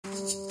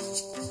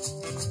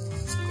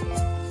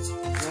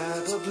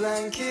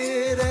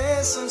blanket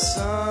and some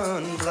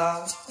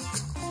sunblock.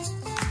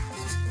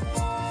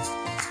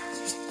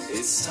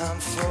 It's time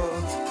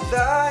for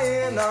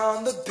lying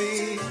on the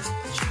beach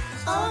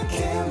on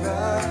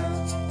camera.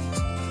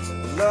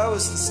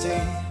 Lois and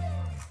Steve.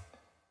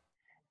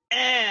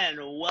 And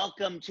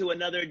welcome to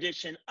another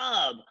edition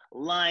of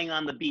Lying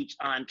on the Beach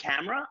on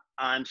Camera.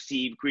 I'm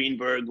Steve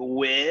Greenberg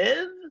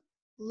with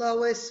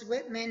Lois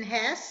Whitman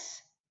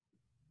Hess.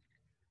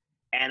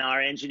 And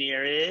our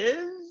engineer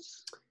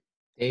is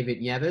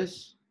David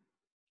Nieves.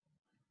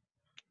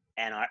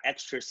 And our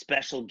extra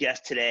special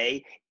guest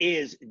today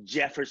is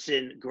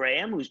Jefferson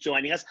Graham, who's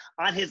joining us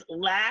on his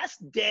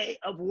last day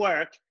of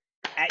work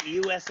at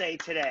USA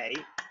Today,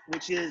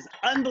 which is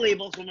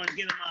unbelievable. So I'm going to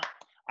give him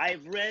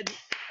I've read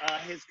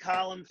his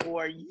column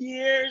for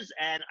years,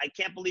 and I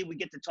can't believe we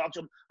get to talk to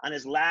him on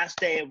his last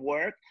day of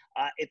work.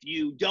 If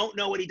you don't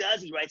know what he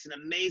does, he writes an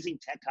amazing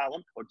tech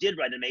column, or did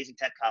write an amazing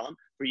tech column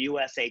for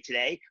USA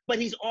Today, but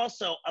he's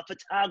also a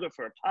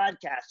photographer,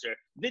 podcaster,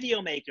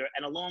 video maker,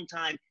 and a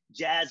longtime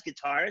jazz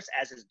guitarist,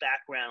 as his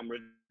background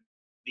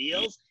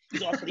reveals.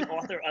 He's also the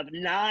author of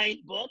 9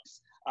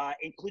 books,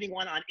 including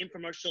one on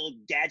infomercial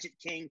gadget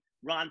king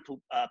Ron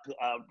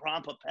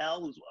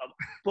Popeil, who's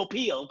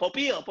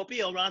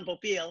Ron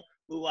Popeil,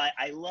 who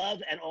I love,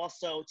 and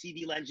also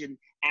TV legend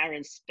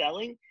Aaron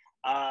Spelling.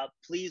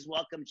 Please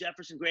welcome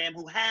Jefferson Graham,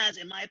 who has,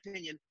 in my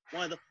opinion,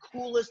 one of the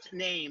coolest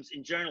names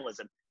in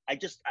journalism.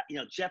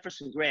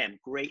 Jefferson Graham,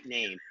 great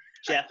name.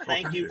 Jeff,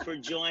 thank you for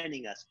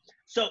joining us.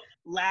 So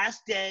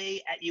last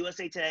day at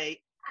USA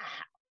Today,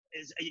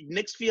 is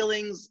mixed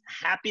feelings,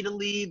 happy to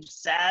leave,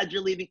 sad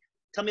you're leaving.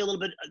 Tell me a little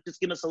bit,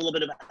 just give us a little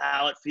bit of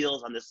how it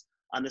feels on this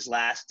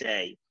last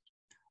day.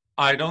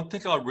 I don't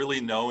think I'll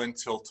really know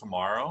until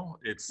tomorrow.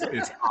 It's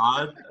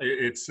odd.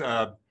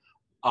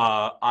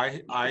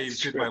 I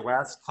did my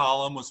last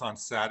column was on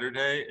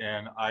Saturday,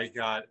 and I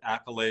got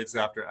accolades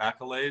after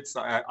accolades.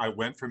 I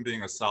went from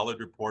being a solid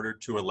reporter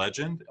to a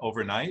legend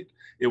overnight.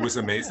 It was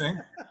amazing.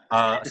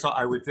 So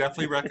I would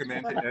definitely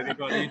recommend to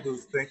anybody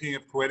who's thinking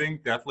of quitting,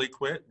 definitely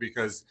quit,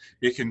 because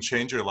it can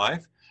change your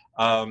life.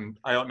 I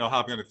don't know how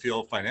I'm going to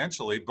feel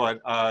financially,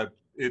 but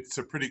it's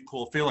a pretty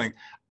cool feeling.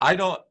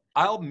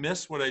 I'll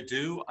miss what I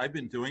do. I've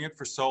been doing it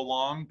for so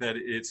long that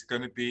it's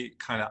going to be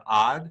kind of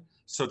odd.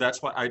 So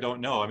that's why I don't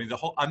know. I mean,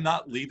 I'm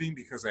not leaving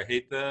because I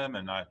hate them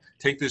and I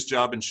take this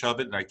job and shove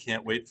it and I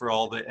can't wait for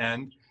all the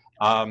end.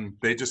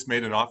 They just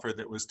made an offer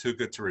that was too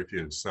good to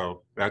refuse.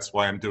 So that's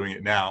why I'm doing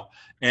it now.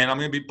 And I'm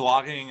going to be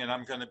blogging, and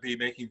I'm going to be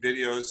making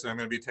videos, and I'm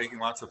going to be taking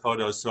lots of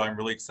photos. So I'm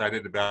really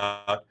excited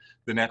about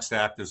the next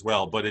act as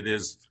well. But it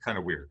is kind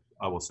of weird.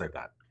 I will say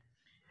that.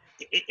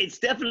 It's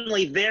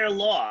definitely their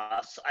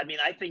loss. I mean,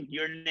 I think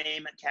your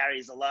name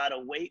carries a lot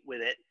of weight with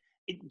it.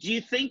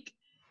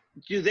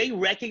 Do they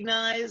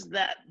recognize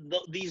that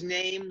these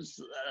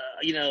names,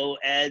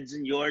 Ed's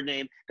and your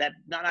name, that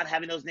not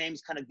having those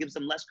names kind of gives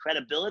them less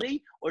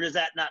credibility, or does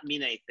that not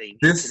mean anything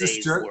in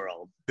today's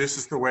world? This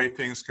is the way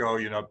things go.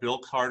 Bill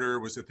Carter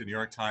was at the New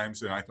York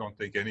Times, and I don't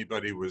think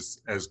anybody was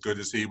as good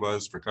as he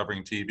was for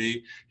covering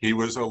TV. He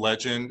was a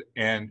legend,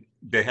 and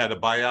they had a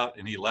buyout,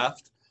 and he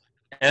left.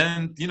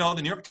 And, the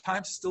New York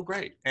Times is still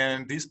great.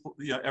 And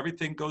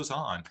everything goes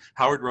on.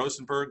 Howard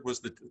Rosenberg was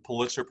the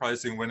Pulitzer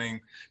Prize winning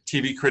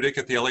TV critic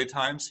at the LA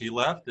Times. He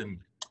left, and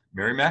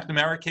Mary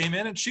McNamara came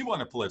in and she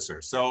won a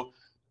Pulitzer. So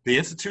the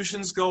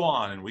institutions go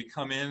on, and we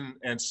come in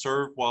and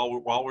serve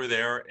while we're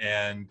there,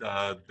 and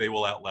they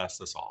will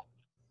outlast us all.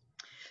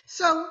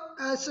 So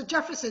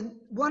Jefferson,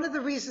 one of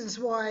the reasons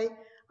why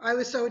I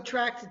was so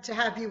attracted to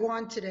have you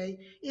on today,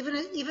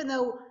 even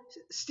though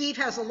Steve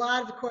has a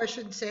lot of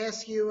questions to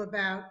ask you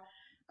about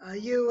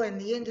you and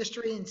the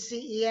industry and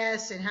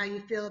CES and how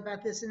you feel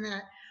about this and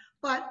that.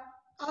 But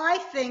I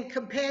think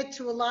compared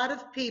to a lot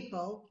of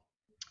people,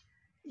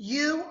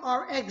 you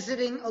are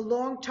exiting a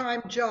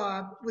long-time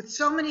job with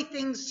so many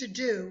things to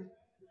do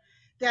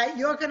that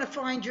you're going to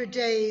find your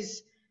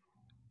days.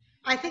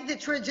 I think the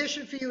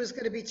transition for you is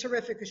going to be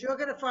terrific, because you're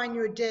going to find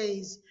your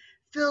days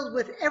filled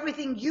with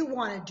everything you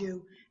want to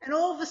do. And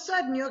all of a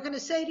sudden, you're going to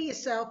say to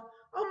yourself,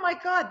 oh my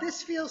God,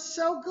 this feels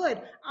so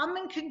good. I'm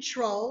in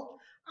control.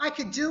 I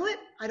could do it.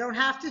 I don't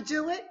have to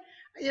do it.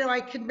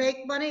 I could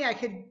make money. I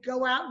could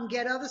go out and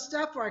get other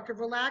stuff, or I could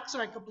relax,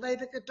 or I could play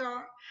the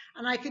guitar,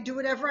 and I could do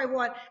whatever I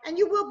want. And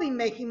you will be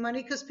making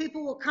money because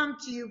people will come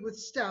to you with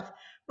stuff.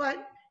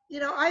 But,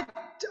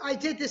 I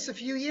did this a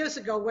few years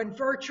ago when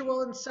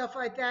virtual and stuff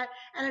like that.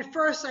 And at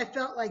first I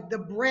felt like the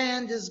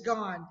brand is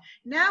gone.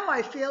 Now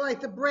I feel like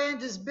the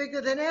brand is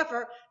bigger than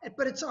ever,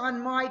 but it's on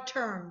my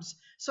terms.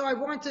 So I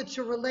wanted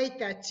to relate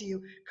that to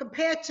you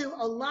compared to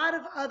a lot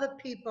of other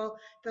people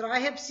that I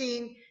have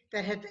seen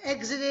that have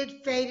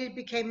exited, faded,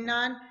 became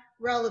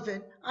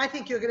non-relevant. I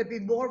think you're going to be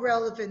more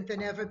relevant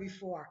than ever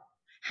before.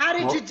 How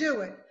did you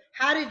do it?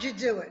 How did you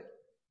do it?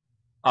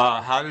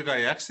 How did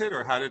I exit,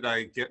 or how did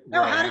I get?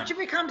 No, how did you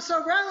become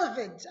so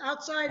relevant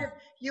outside of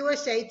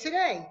USA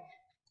Today?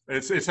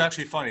 It's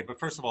actually funny, but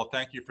first of all,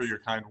 thank you for your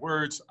kind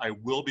words. I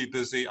will be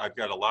busy. I've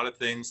got a lot of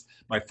things.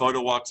 My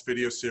Photo Walks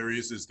video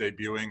series is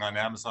debuting on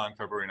Amazon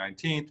February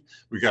 19th.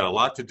 We've got a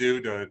lot to do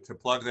to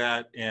plug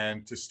that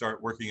and to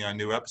start working on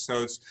new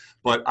episodes.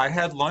 But I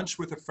had lunch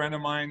with a friend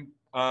of mine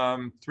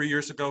 4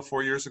 years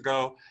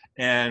ago,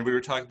 and we were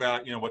talking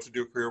about, what to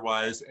do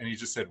career-wise, and he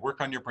just said,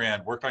 work on your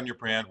brand, work on your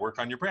brand, work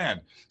on your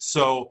brand.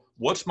 So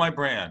what's my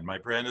brand? My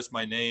brand is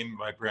my name.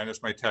 My brand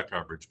is my tech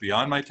coverage.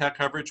 Beyond my tech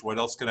coverage, what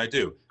else can I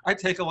do? I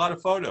take a lot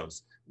of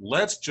photos.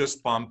 Let's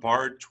just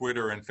bombard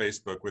Twitter and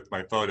Facebook with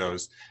my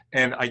photos.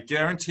 And I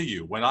guarantee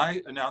you, when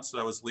I announced that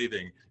I was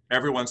leaving,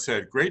 everyone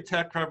said, great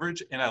tech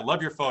coverage, and I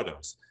love your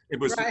photos. It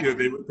was, Right.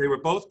 they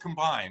were both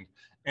combined,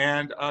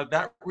 and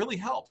that really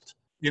helped.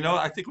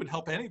 I think it would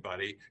help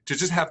anybody to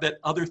just have that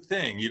other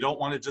thing. You don't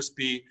want to just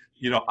be,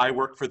 I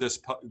work for this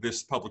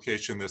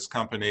publication, this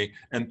company,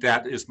 and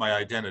that is my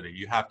identity.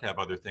 You have to have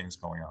other things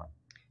going on.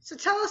 So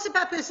tell us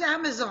about this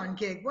Amazon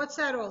gig. What's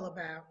that all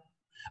about?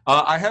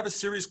 I have a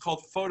series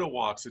called Photo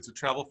Walks. It's a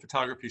travel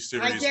photography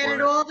series. I get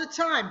it all the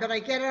time, but I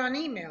get it on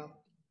email.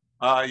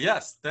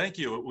 Yes, thank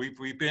you.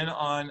 We've been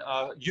on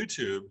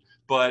YouTube,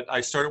 but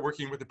I started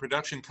working with a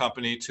production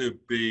company to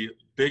be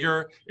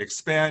bigger,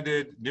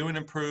 expanded, new and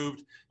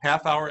improved,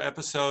 half-hour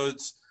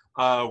episodes.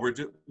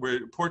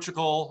 We're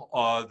Portugal,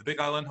 the Big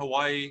Island,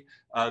 Hawaii,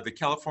 the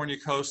California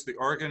coast, the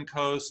Oregon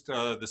coast,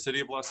 the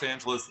city of Los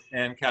Angeles,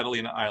 and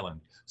Catalina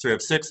Island. So we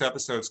have 6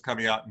 episodes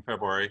coming out in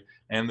February,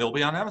 and they'll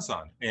be on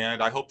Amazon.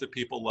 And I hope that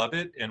people love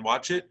it and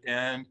watch it,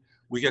 and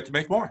we get to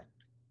make more.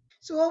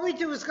 So all we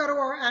do is go to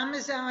our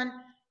Amazon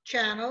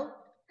channel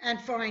and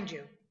find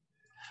you.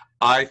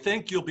 I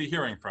think you'll be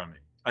hearing from me.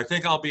 I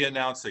think I'll be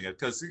announcing it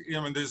because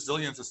there's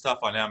zillions of stuff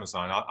on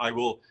Amazon. I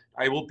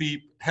will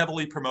be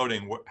heavily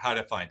promoting how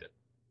to find it.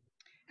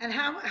 And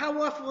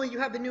how often will you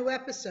have a new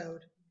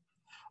episode?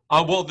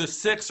 Well, the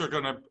 6 are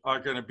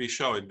gonna be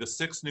showing. The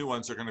 6 new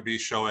ones are gonna be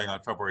showing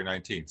on February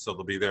 19th, so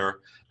they'll be there.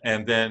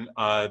 And then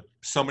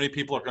so many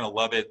people are gonna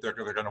love it. They're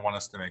gonna want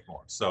us to make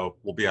more. So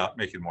we'll be out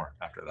making more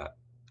after that.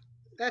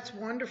 That's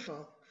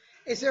wonderful.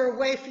 Is there a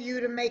way for you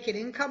to make an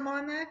income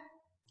on that?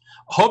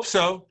 Hope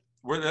so.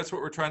 That's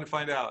what we're trying to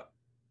find out.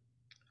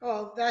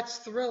 Oh, that's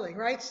thrilling,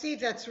 right, Steve?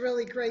 That's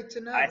really great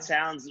to know. That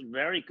sounds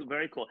very,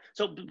 very cool.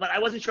 So, but I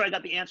wasn't sure I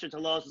got the answer to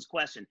Lois's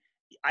question.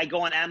 I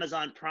go on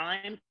Amazon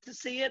Prime to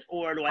see it,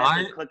 or do I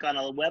have to click on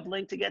a web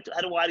link to get to?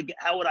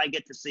 How would I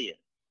get to see it?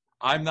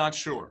 I'm not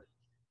sure.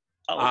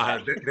 Oh,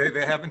 okay.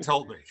 They haven't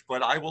told me,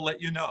 but I will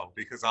let you know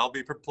because I'll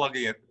be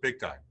plugging it big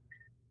time.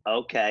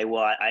 Okay.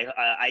 Well,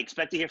 I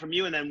expect to hear from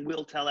you, and then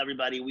we'll tell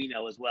everybody we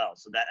know as well.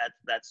 So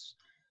that's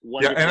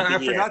wonderful. Yeah, and I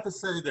hear. forgot to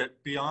say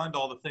that beyond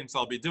all the things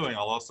I'll be doing,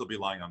 I'll also be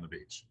lying on the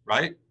beach,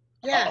 right?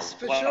 Yes,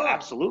 for sure.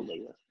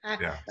 Absolutely.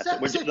 Yeah.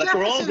 That's what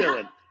we're all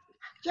doing.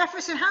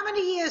 Jefferson, how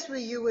many years were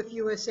you with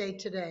USA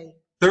Today?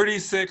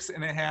 36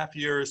 and a half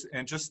years.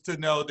 And just to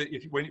know that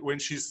when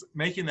she's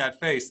making that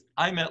face,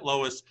 I met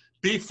Lois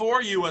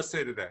before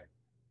USA Today.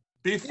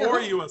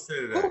 Before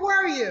USA Today. Who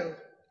were you?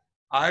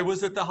 I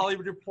was at the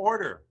Hollywood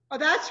Reporter. Oh,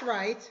 that's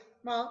right.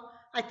 Well,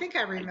 I think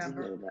I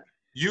remember. Wow.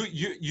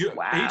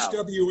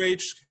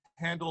 HWH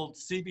handled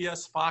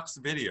CBS Fox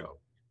Video.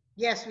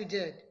 Yes, we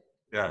did.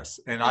 Yes,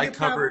 and I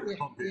covered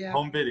yeah.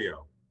 home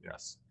video.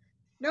 Yes.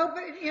 No,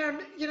 but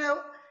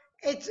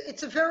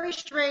it's a very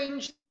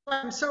strange.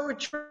 I'm so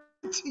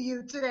attracted to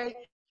you today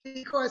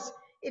because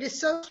it is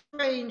so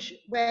strange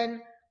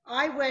when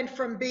I went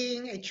from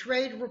being a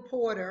trade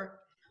reporter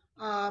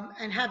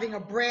and having a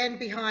brand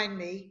behind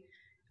me,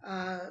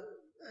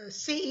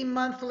 CE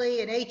Monthly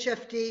and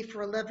HFD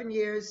for 11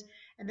 years,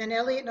 and then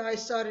Elliot and I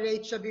started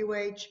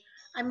HWH.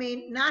 I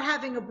mean, not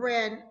having a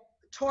brand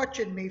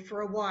tortured me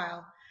for a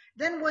while.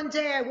 Then one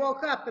day I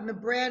woke up and the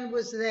brand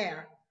was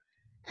there.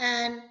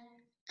 And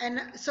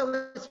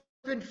so it's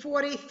been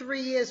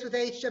 43 years with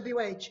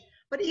HWH.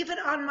 But even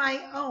on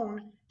my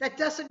own, that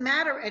doesn't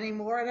matter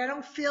anymore, and I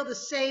don't feel the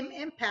same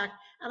impact,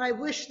 and I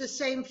wish the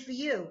same for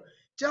you.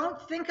 Don't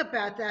think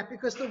about that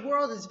because the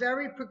world is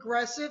very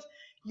progressive.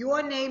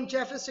 Your name,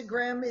 Jefferson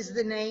Graham, is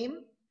the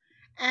name.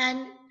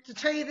 And to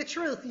tell you the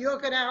truth, you're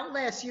going to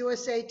outlast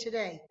USA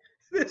Today.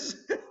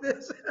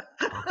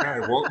 Okay,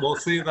 we'll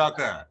see about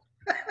that.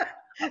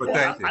 But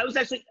thank you. I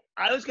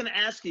was going to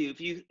ask you if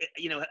you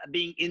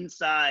being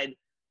inside,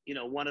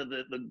 one of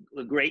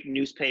the great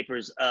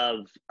newspapers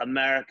of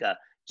America,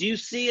 do you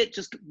see it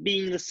just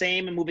being the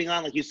same and moving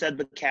on? Like you said,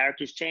 the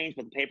characters change,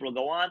 but the paper will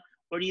go on.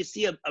 Or do you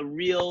see a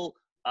real,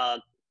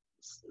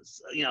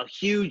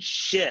 huge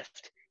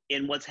shift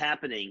in what's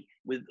happening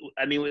with,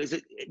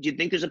 do you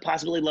think there's a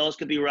possibility Lois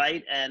could be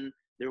right and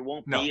there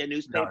won't be a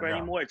newspaper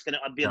anymore? It's going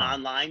to be an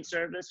online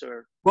service,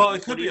 or? Well,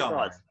 it could be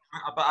online,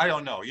 but I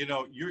don't know.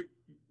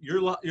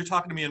 You're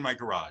talking to me in my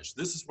garage.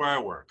 This is where I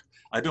work.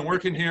 I've been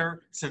working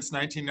here since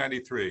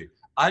 1993.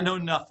 I know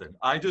nothing.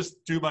 I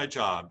just do my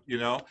job.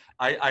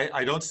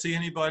 I don't see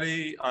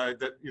anybody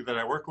that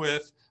I work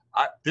with.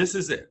 This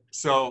is it.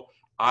 So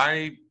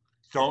I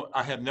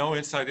have no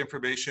inside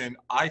information.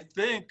 I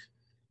think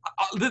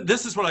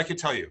this is what I could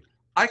tell you.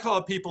 I call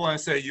up people and I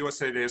say,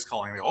 USA Today is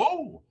calling. They go,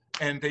 oh,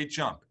 and they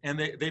jump. And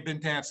they've been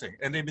dancing.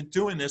 And they've been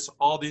doing this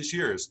all these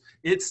years.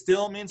 It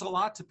still means a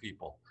lot to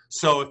people.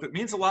 So if it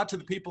means a lot to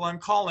the people I'm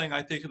calling,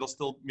 I think it'll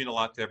still mean a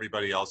lot to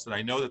everybody else. And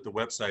I know that the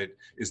website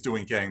is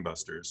doing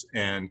gangbusters,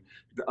 and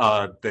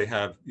they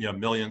have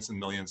millions and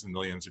millions and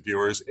millions of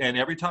viewers. And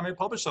every time I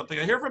publish something,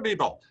 I hear from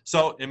people.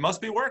 So it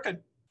must be working.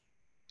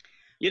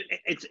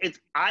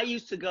 I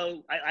used to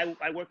go,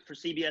 I worked for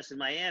CBS in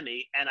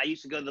Miami, and I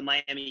used to go to the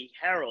Miami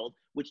Herald,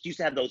 which used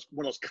to have one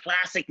of those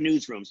classic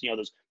newsrooms,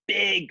 those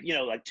big,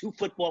 like 2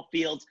 football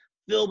fields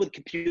filled with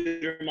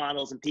computer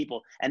models and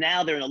people. And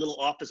now they're in a little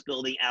office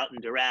building out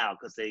in Doral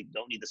because they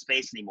don't need the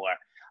space anymore.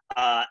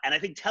 And I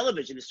think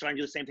television is trying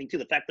to do the same thing too.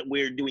 The fact that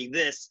we're doing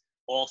this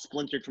all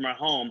splintered from our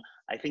home,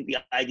 I think the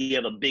idea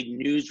of a big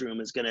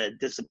newsroom is going to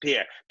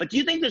disappear. But do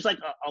you think there's like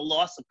a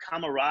loss of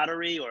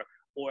camaraderie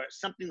or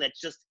something that's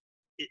just,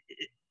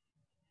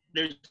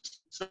 there's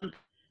something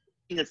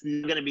that's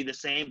not going to be the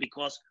same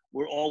because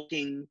we're all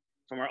looking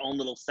from our own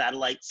little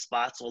satellite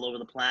spots all over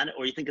the planet?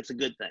 Or you think it's a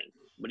good thing?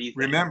 What do you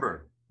think?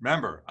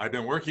 Remember, I've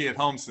been working at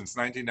home since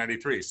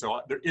 1993,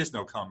 so there is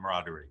no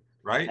camaraderie,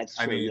 right? That's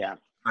true, yeah.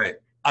 Right.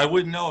 I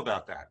wouldn't know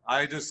about that.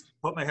 I just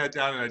put my head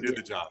down and I do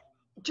the job.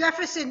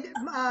 Jefferson,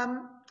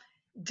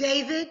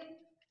 David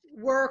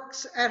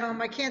works at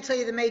home. I can't tell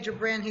you the major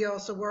brand he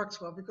also works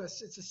for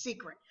because it's a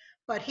secret.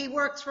 But he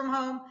works from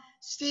home.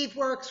 Steve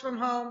works from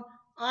home.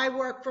 I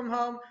work from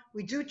home.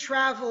 We do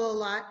travel a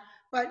lot.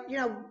 But,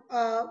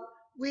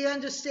 we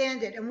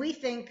understand it. And we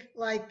think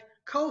like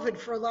COVID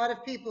for a lot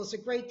of people is a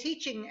great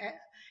teaching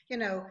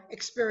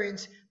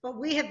experience, but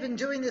we have been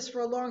doing this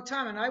for a long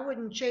time, and I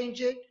wouldn't change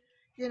it,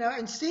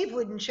 and Steve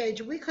wouldn't change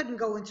it. We couldn't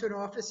go into an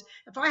office.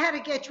 If I had to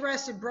get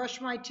dressed and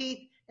brush my teeth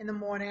in the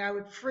morning, I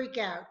would freak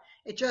out.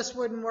 It just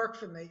wouldn't work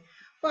for me.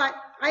 But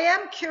I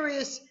am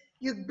curious,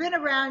 you've been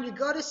around, you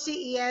go to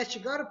CES,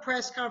 you go to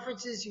press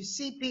conferences, you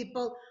see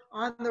people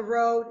on the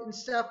road and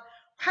stuff.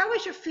 How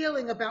is your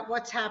feeling about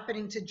what's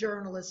happening to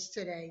journalists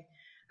today?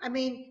 I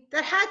mean,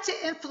 that had to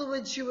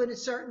influence you in a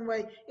certain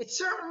way. It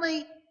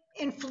certainly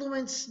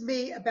influenced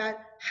me about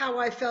how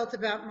I felt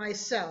about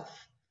myself.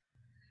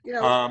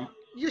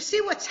 You see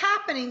what's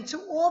happening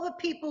to all the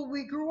people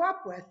we grew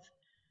up with.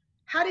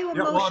 How do you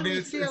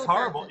emotionally feel it's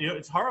horrible.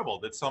 It's horrible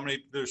that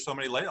there's so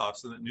many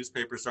layoffs and that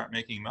newspapers aren't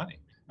making money.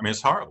 I mean,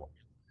 it's horrible.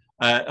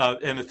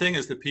 And the thing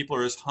is that people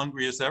are as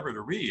hungry as ever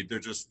to read. They're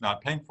just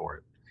not paying for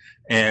it.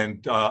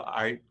 And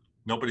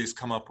nobody's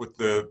come up with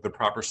the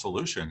proper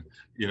solution.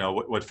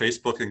 What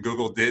Facebook and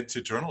Google did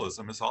to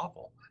journalism is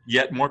awful.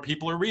 Yet more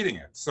people are reading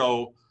it.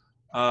 So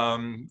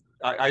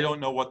I don't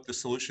know what the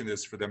solution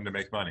is for them to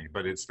make money,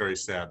 but it's very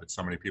sad that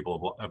so many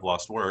people have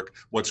lost work.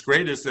 What's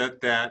great is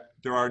that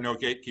there are no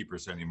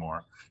gatekeepers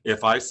anymore.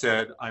 If I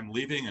said I'm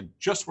leaving and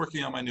just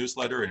working on my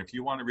newsletter, and if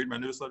you want to read my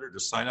newsletter,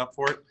 just sign up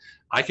for it,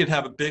 I could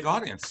have a big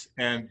audience,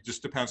 and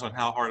just depends on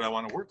how hard I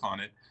want to work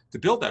on it to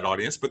build that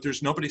audience, but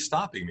there's nobody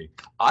stopping me.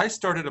 I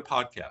started a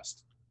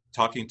podcast,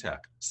 Talking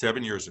Tech,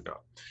 7 years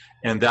ago.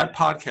 And that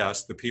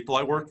podcast, the people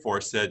I work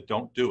for said,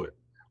 don't do it.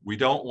 We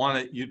don't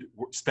want you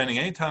spending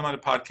any time on a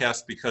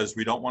podcast because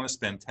we don't want to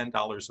spend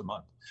 $10 a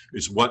month,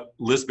 is what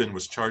Lisbon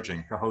was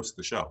charging to host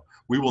the show.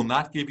 We will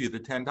not give you the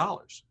 $10.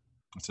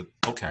 I said,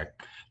 okay.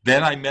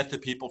 Then I met the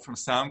people from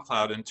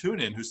SoundCloud and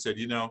TuneIn who said,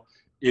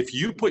 if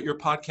you put your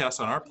podcast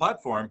on our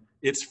platform,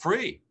 it's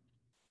free.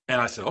 And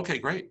I said, okay,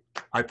 great.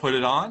 I put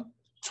it on.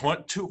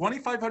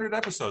 2,500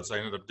 episodes I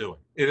ended up doing.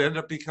 It ended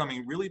up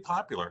becoming really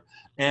popular.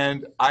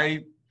 And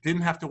I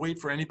didn't have to wait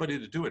for anybody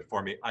to do it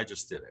for me. I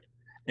just did it.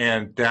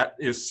 And that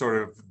is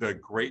sort of the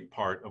great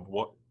part of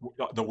what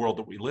the world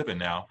that we live in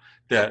now,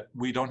 that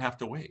we don't have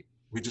to wait.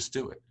 We just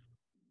do it.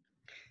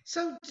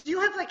 So do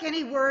you have like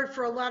any word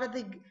for a lot of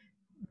the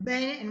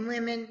men and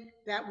women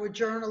that were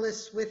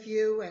journalists with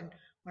you, and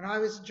when I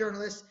was a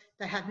journalist,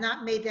 that have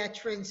not made that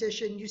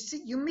transition?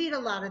 You meet a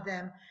lot of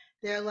them.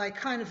 They're like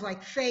kind of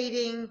like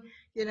fading,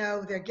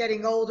 they're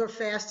getting older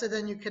faster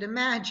than you could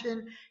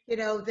imagine.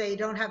 They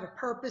don't have a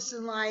purpose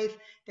in life.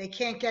 They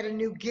can't get a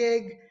new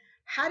gig.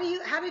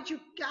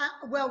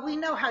 Well, we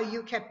know how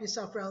you kept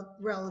yourself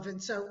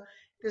relevant, so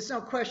there's no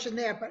question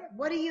there, but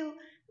what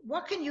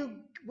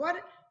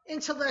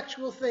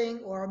intellectual thing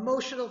or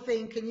emotional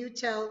thing can you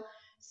tell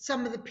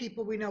some of the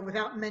people we know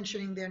without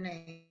mentioning their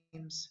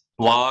names?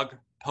 Blog,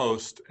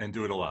 post, and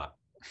do it a lot.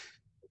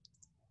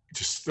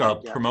 Just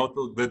promote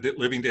the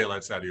living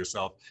daylights out of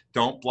yourself.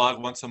 Don't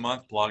blog once a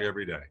month, blog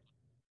every day.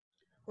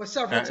 Or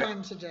several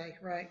times a day,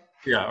 right?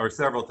 Yeah, or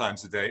several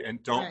times a day.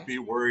 And don't be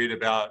worried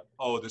about,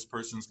 this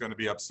person's going to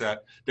be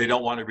upset. They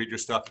don't want to read your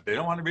stuff. If they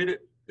don't want to read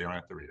it, they don't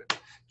have to read it.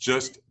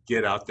 Just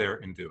get out there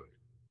and do it.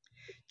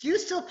 Do you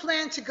still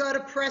plan to go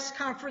to press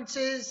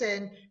conferences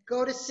and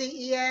go to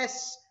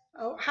CES?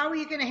 How are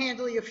you going to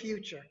handle your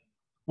future?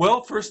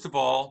 Well, first of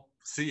all,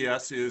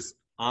 CES is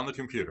on the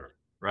computer,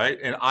 right?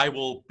 And I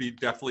will be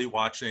definitely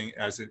watching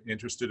as an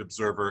interested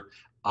observer.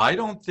 I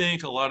don't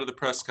think a lot of the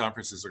press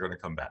conferences are going to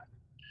come back.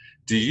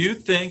 Do you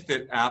think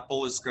that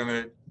Apple is going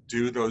to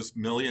do those $1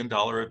 million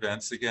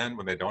events again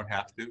when they don't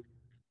have to?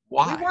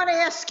 Why? We want to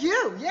ask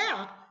you,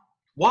 yeah.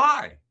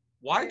 Why?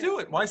 Why do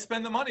it? Why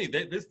spend the money?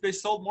 They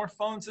sold more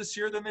phones this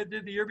year than they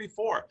did the year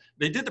before.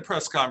 They did the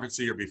press conference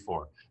the year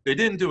before. They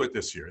didn't do it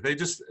this year.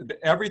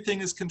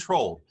 Everything is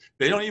controlled.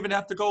 They don't even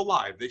have to go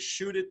live. They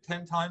shoot it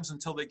 10 times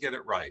until they get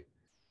it right.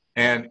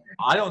 And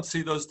I don't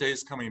see those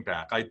days coming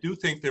back. I do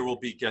think there will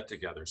be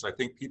get-togethers. I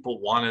think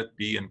people want to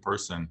be in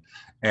person,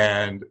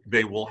 and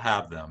they will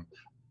have them.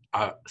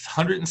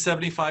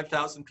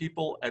 175,000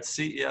 people at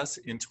CES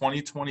in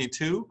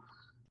 2022.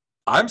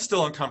 I'm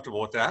still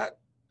uncomfortable with that.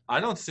 I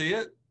don't see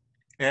it.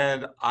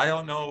 And I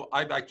don't know,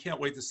 I can't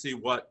wait to see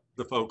what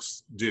the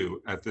folks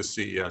do at this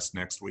CES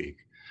next week.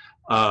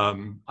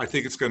 I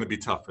think it's going to be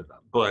tough for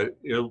them, but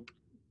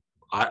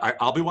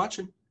I'll be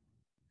watching.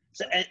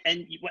 So,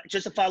 and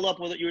just to follow up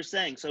with what you were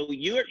saying, so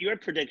your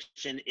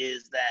prediction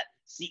is that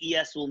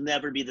CES will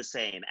never be the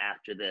same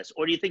after this,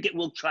 or do you think it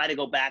will try to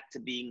go back to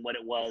being what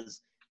it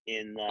was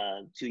in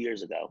 2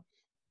 years ago?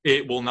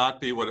 It will not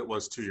be what it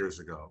was 2 years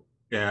ago.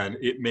 And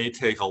it may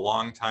take a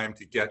long time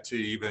to get to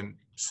even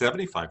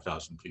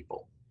 75,000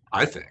 people,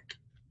 I think.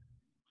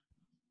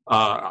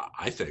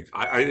 It's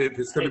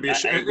going to be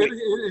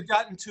it's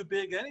gotten too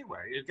big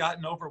anyway. It's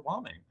gotten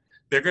overwhelming.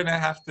 They're going to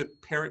have to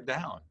pare it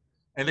down.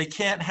 And they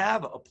can't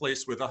have a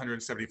place with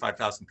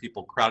 175,000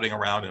 people crowding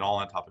around and all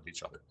on top of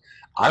each other.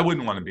 I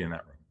wouldn't want to be in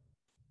that room.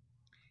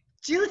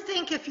 Do you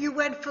think if you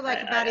went for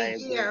like about a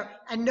year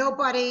and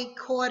nobody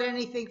caught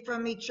anything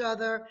from each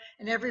other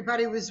and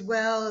everybody was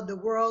well and the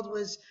world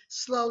was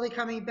slowly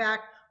coming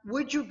back,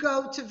 would you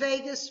go to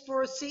Vegas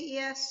for a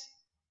CES?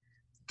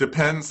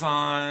 Depends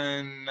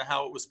on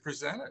how it was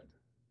presented.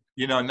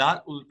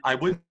 I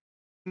wouldn't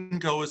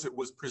go as it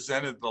was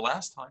presented the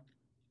last time.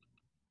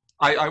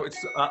 I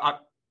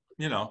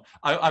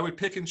would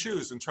pick and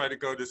choose and try to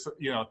go to,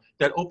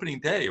 that opening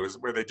day was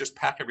where they just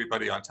pack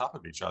everybody on top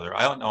of each other.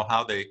 I don't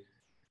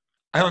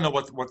know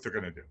what they're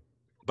going to do,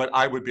 but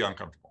I would be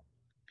uncomfortable.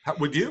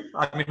 Would you?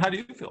 I mean, how do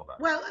you feel about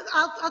it? Well,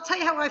 I'll tell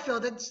you how I feel.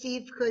 Then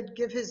Steve could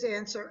give his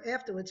answer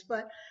afterwards.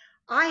 But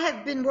I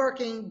have been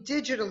working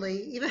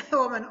digitally, even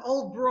though I'm an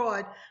old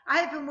broad. I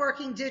have been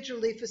working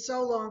digitally for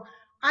so long.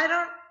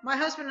 My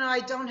husband and I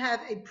don't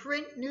have a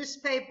print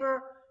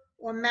newspaper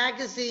or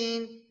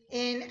magazine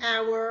in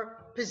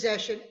our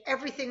possession.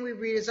 Everything we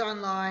read is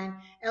online.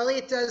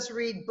 Elliot does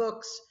read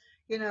books,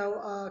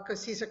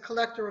 because he's a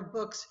collector of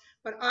books.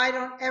 But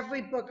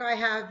every book I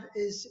have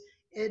is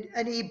an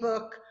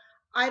ebook.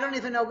 I don't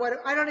even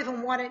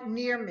want it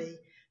near me.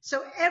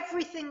 So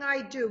everything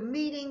I do,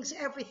 meetings,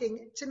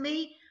 everything, to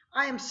me,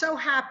 I am so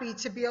happy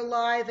to be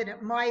alive and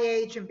at my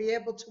age and be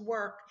able to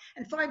work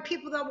and find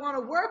people that want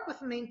to work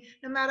with me,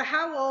 no matter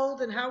how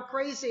old and how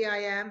crazy I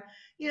am,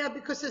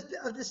 because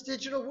of this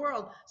digital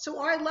world. So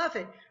I love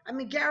it. I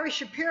mean, Gary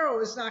Shapiro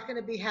is not going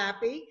to be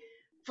happy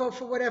for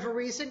whatever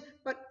reason,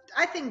 but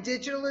I think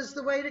digital is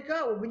the way to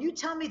go. When you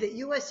tell me that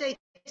USA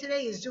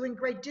Today is doing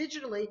great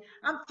digitally,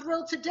 I'm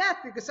thrilled to death,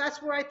 because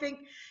that's where I think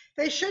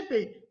they should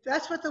be.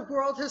 That's what the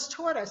world has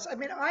taught us. I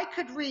mean, I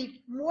could read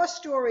more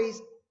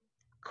stories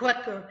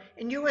quicker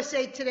in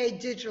USA Today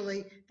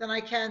digitally than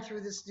I can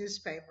through this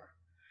newspaper.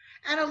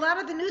 And a lot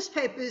of the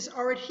newspapers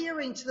are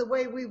adhering to the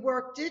way we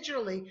work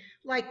digitally.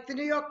 Like the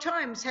New York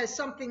Times has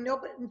something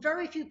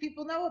very few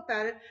people know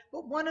about it,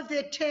 but one of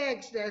their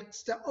tags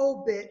next to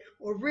obit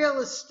or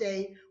real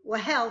estate or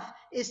health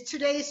is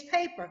today's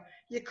paper.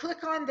 You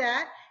click on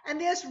that,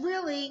 and there's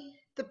really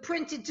the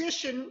print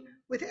edition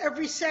with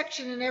every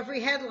section and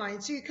every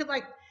headline. So you could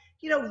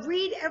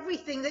read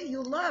everything that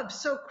you love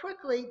so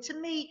quickly. To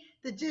me,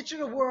 the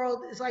digital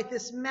world is like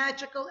this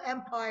magical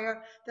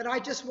empire that I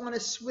just want to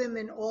swim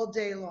in all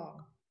day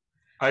long.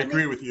 I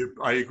agree with you,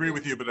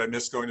 but I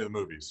miss going to the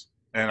movies,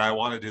 and I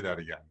want to do that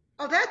again.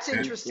 Oh, that's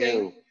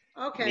interesting.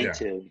 Okay. Me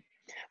too.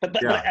 But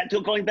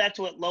going back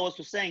to what Lois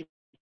was saying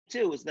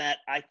too, is that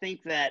I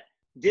think that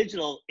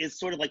digital is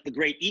sort of like the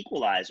great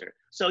equalizer.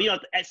 So,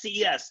 at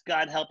CES,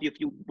 God help you if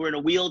you were in a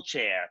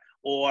wheelchair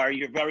or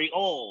you're very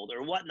old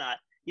or whatnot,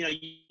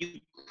 you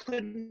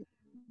couldn't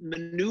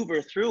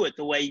maneuver through it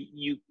the way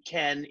you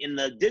can in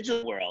the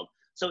digital world.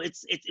 So it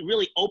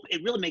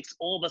really makes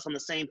all of us on the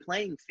same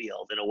playing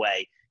field in a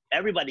way.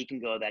 Everybody can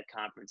go to that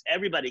conference.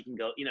 Everybody can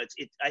go.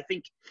 I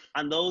think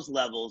on those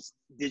levels,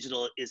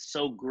 digital is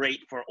so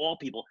great for all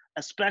people,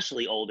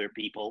 especially older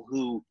people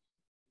who,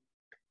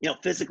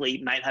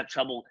 physically might have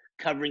trouble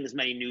covering as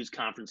many news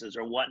conferences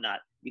or whatnot.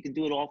 You can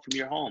do it all from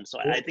your home. So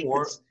I think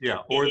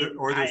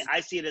I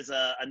see it as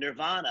a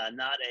nirvana,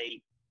 not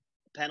a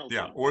penalty.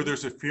 Yeah, or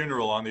there's a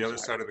funeral on the other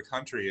side of the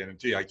country, and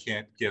I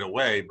can't get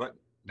away, but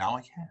now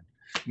I can.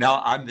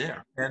 Now I'm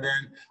there. And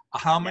then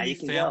how many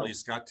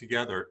families got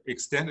together,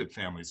 extended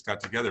families got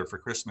together for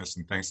Christmas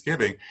and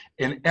Thanksgiving,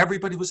 and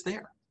everybody was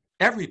there.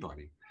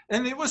 Everybody.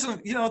 And it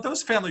wasn't,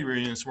 those family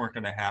reunions weren't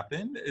going to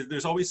happen.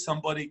 There's always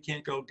somebody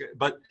can't go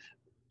but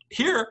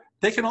here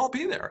they can all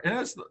be there,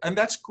 and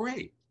that's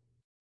great.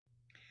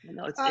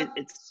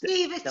 It's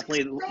Steve,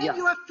 explain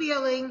your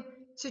feeling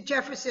to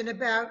Jefferson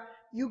about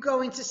you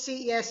going to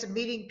CES and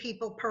meeting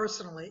people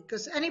personally?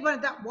 Because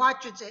anyone that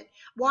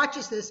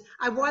watches this,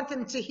 I want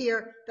them to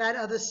hear that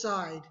other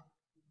side.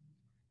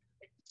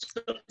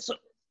 So, so,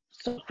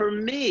 so for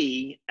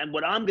me, and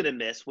what I'm gonna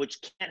miss, which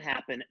can't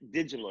happen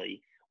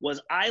digitally, was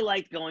I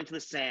liked going to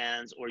the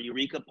Sands or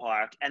Eureka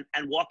Park and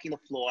walking the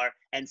floor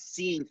and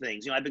seeing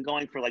things. You know, I've been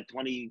going for like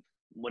 30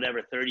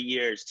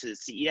 years to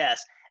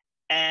CES,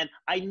 and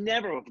I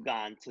never have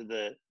gone to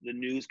the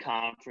news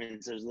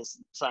conference or the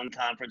Sun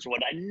conference or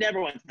what. I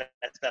never went to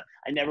that stuff.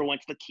 I never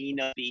went to the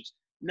keynote speech.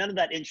 None of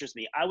that interests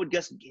me. I would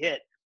just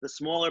hit the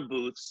smaller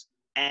booths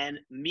and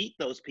meet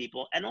those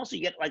people. And also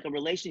you get like a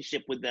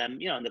relationship with them.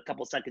 You know, in the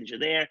couple seconds you're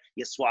there,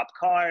 you swap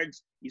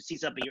cards, you see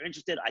something you're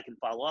interested, I can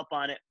follow up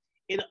on it.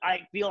 I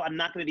feel I'm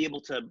not going to be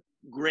able to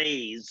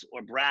graze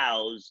or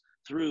browse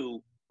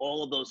through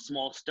all of those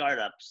small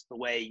startups the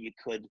way you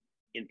could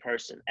in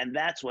person. And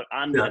that's what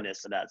I'm going to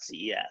miss about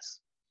CES.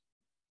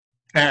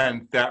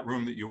 And that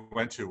room that you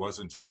went to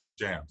wasn't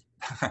jammed.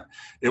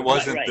 It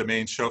wasn't the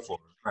main show floor.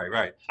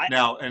 Right.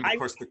 Now, and of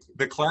course,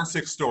 the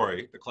classic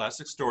story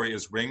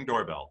is Ring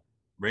Doorbell.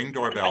 Ring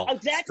Doorbell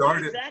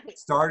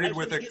started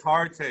with a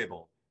card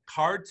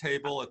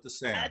table at the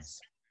Sands.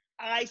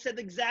 I said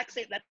the exact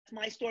same. That's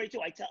my story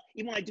too.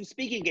 Even when I do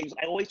speaking engagements,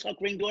 I always talk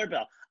Ring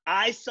Doorbell.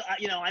 I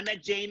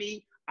met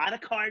Jamie on a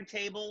card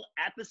table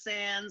at the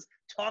Sands,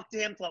 talked to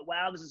him, thought,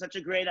 wow, this is such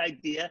a great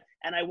idea.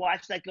 And I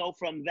watched that go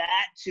from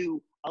that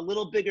to a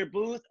little bigger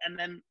booth and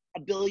then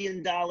 $1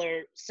 billion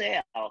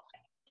sale.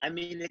 I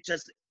mean,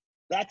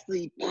 that's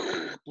the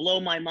blow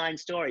my mind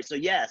story. So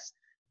yes,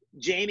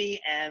 Jamie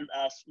and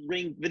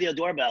Ring Video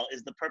Doorbell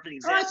is the perfect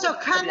example. All right, so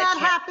can that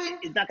happen?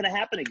 It's not going to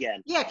happen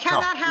again. Yeah, can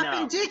that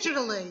happen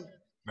digitally?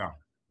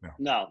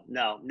 No,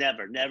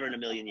 never in a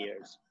million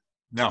years.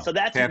 No. So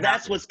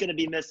that's what's going to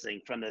be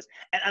missing from this.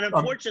 And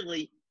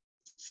unfortunately,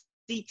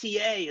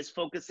 CTA is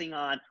focusing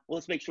on, well,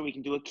 let's make sure we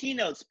can do a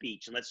keynote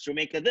speech and let's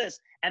make of this.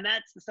 And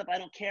that's the stuff I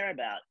don't care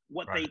about.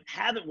 What they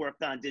haven't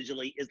worked on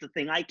digitally is the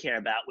thing I care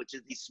about, which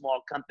is these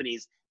small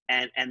companies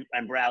and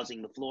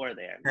browsing the floor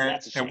there.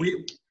 That's a shame.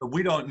 And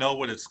we don't know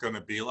what it's going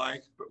to be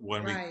like, but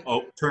when we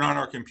turn on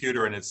our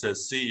computer and it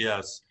says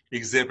CES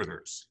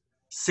exhibitors,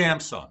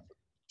 Samsung,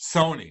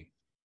 Sony,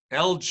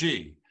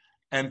 LG,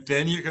 and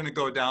then you're going to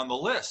go down the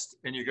list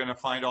and you're going to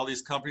find all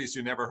these companies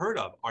you never heard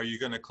of. Are you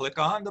going to click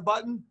on the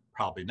button?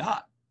 Probably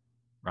not,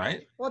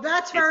 right? Well,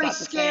 that's very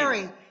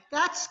scary.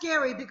 That's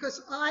scary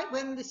because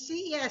when the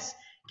CES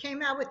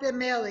came out with their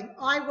mailing,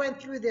 I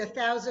went through their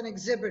 1,000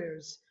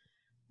 exhibitors.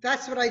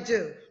 That's what I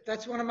do.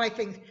 That's one of my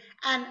things.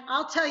 And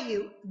I'll tell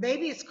you,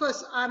 maybe it's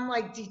because I'm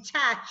like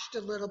detached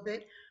a little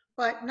bit,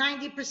 but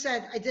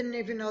 90% I didn't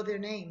even know their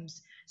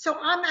names. So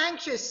I'm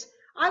anxious.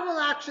 I will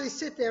actually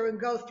sit there and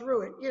go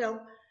through it,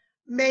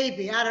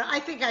 maybe.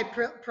 I think I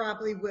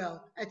probably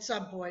will at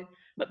some point.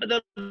 But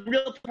the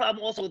real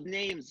problem also with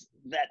names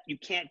that you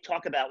can't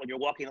talk about when you're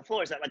walking the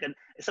floor is that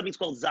something's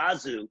called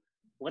Zazu.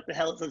 What the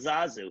hell is a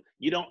Zazu?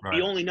 You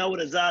only know what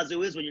a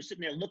Zazu is when you're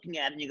sitting there looking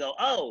at it and you go,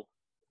 oh,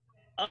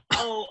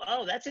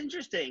 that's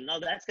interesting. Oh,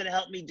 that's going to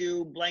help me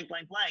do blank,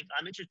 blank, blank.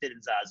 I'm interested in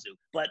Zazu.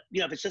 But,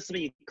 if it's just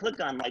something you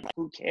click on, like,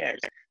 who cares?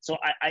 So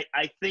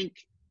I think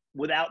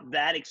without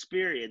that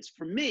experience,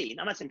 for me,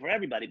 I'm not saying for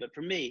everybody, but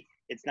for me,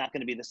 it's not going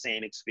to be the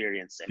same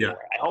experience anymore.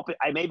 Yeah. I hope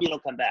maybe it'll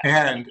come back.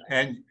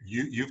 And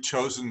you've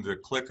chosen to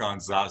click on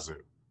Zazu,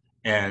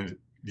 and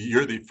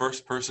you're the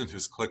first person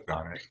who's clicked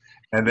on it.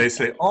 And they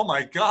say, oh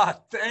my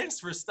God, thanks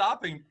for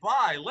stopping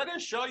by. Let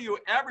us show you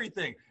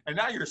everything. And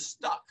now you're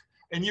stuck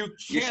and you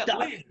can't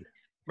leave.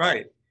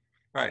 Right.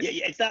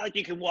 Yeah, it's not like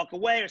you can walk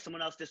away or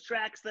someone else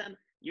distracts them.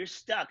 You're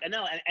stuck. I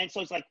know. And so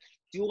it's like,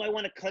 do I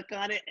want to click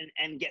on it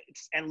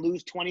and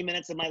lose 20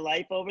 minutes of my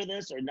life over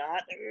this or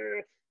not?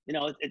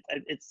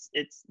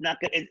 It's not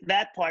good.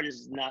 That part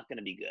is not going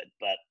to be good,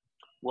 but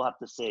we'll have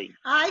to see.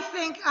 I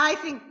think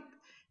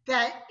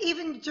that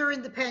even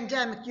during the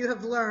pandemic, you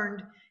have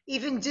learned,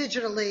 even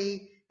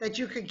digitally, that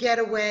you could get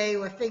away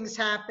or things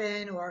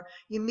happen or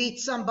you meet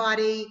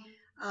somebody,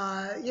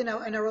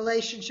 and a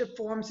relationship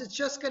forms. It's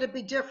just going to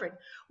be different.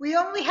 We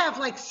only have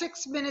like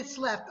 6 minutes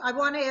left. I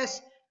want to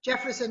ask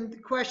Jefferson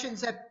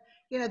questions that,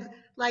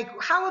 like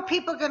how are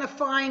people going to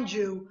find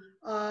you?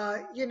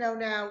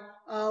 Now,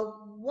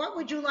 what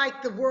would you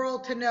like the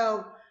world to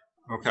know?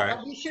 Okay.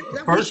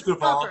 First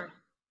of all,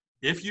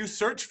 if you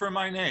search for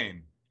my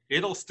name,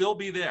 it'll still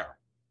be there.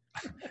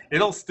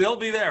 It'll still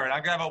be there. And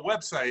I have a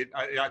website.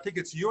 I think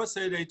it's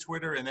USA Today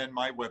Twitter and then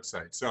my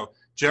website. So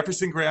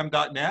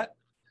jeffersongraham.net.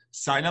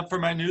 Sign up for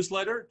my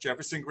newsletter,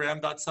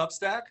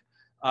 jeffersongraham.substack.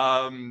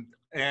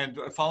 And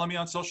follow me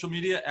on social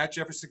media at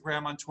Jefferson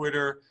Graham on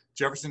Twitter,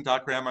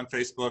 Jefferson.Graham on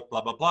Facebook,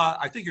 blah, blah, blah.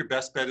 I think your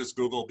best bet is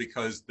Google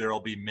because there will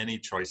be many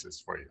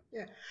choices for you.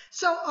 Yeah.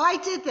 So I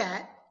did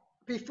that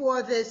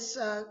before this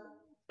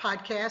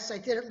podcast. I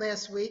did it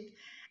last week.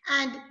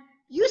 And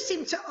you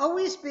seem to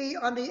always be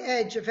on the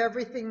edge of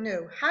everything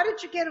new. How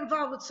did you get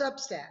involved with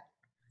Substack?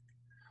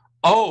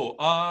 Oh,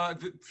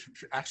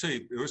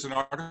 actually, there was an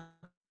article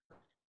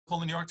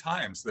in the New York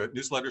Times. The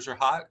newsletters are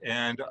hot.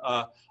 And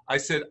I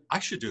said, I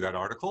should do that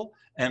article.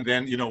 And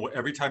then, you know,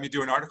 every time you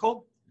do an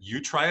article,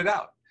 you try it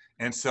out.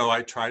 And so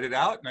I tried it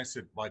out and I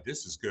said, well,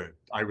 this is good.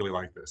 I really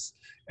like this.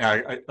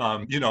 And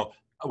you know,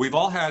 we've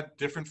all had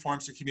different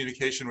forms of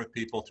communication with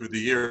people through the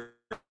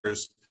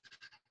years.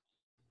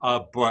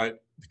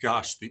 But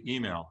gosh, the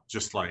email,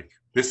 just like,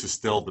 this is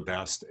still the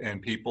best.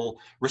 And people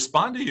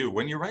respond to you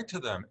when you write to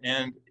them,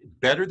 and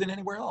better than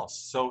anywhere else.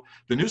 So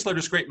the newsletter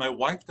is great. My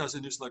wife does a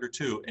newsletter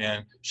too,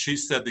 and she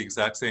said the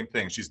exact same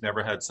thing. She's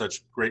never had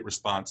such great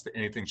response to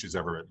anything she's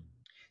ever written.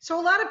 So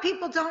a lot of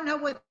people don't know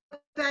what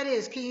that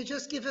is. Can you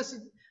just give us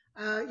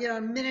a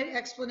minute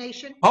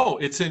explanation? Oh,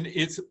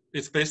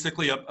 it's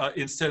basically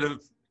instead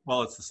of,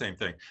 well, it's the same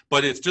thing,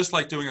 but it's just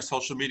like doing a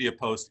social media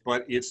post,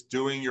 but it's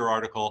doing your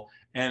article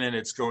and then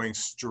it's going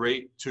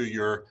straight to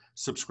your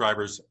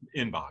subscribers'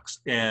 inbox.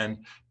 And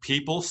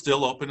people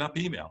still open up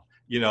email.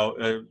 You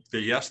know,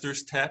 yes,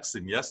 there's text,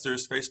 and yes,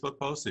 there's Facebook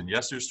posts, and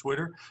yes, there's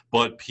Twitter,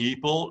 but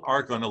people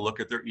are going to look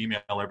at their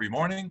email every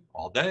morning,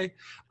 all day.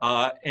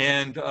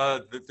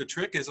 The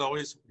trick is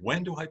always,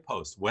 when do I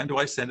post? When do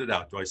I send it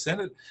out? Do I send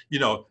it, you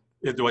know,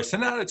 do I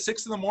send it out at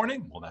 6 in the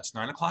morning? Well, that's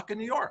 9 o'clock in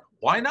New York.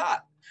 Why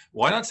not?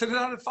 Why not send it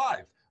out at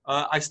 5?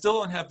 I still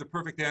don't have the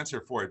perfect answer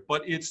for it,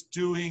 but it's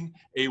doing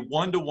a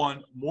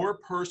one-to-one, more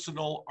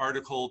personal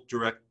article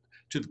direct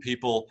to the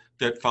people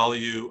that follow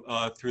you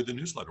through the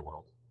newsletter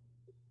world.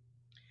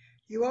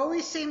 You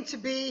always seem to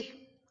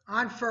be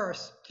on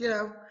first. You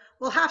know,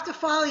 we'll have to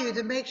follow you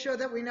to make sure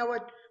that we know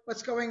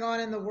what's going on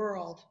in the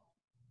world.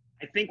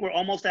 I think we're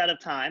almost out of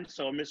time,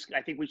 so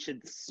I think we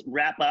should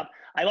wrap up.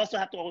 I also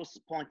have to always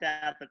point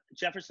out that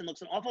Jefferson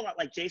looks an awful lot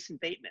like Jason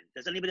Bateman.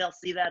 Does anybody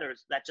else see that, or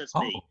is that just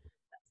me?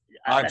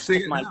 I'm that's seeing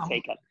just my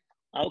take up.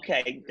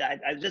 Okay,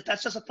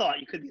 that's just a thought.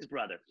 You could be his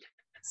brother.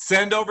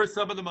 Send over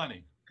some of the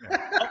money.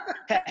 Yeah.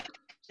 Okay,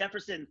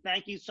 Jefferson,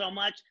 thank you so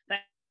much.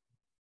 Thank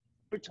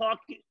you for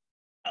talking.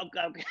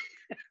 Okay.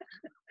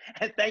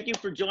 And thank you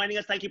for joining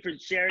us. Thank you for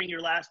sharing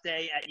your last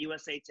day at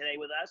USA Today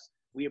with us.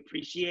 We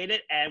appreciate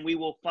it, and we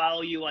will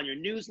follow you on your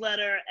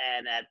newsletter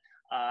and at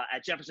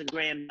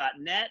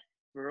jeffersongraham.net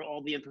for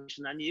all the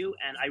information on you.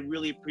 And I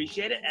really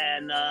appreciate it.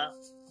 And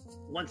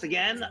once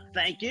again,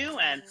 thank you.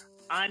 And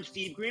I'm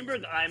Steve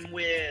Greenberg. I'm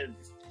with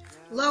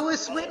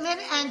Lois Whitman,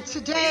 and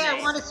today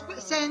I want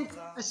to send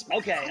a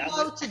special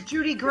hello to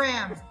Judy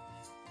Graham.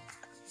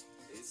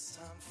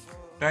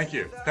 Thank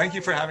you. Thank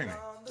you for having me.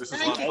 This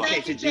is fun.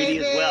 Okay, to Judy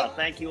as well.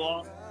 Thank you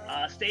all.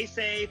 Stay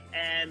safe,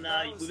 and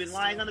we've been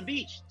lying on the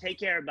beach. Take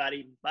care,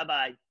 everybody.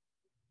 Bye-bye.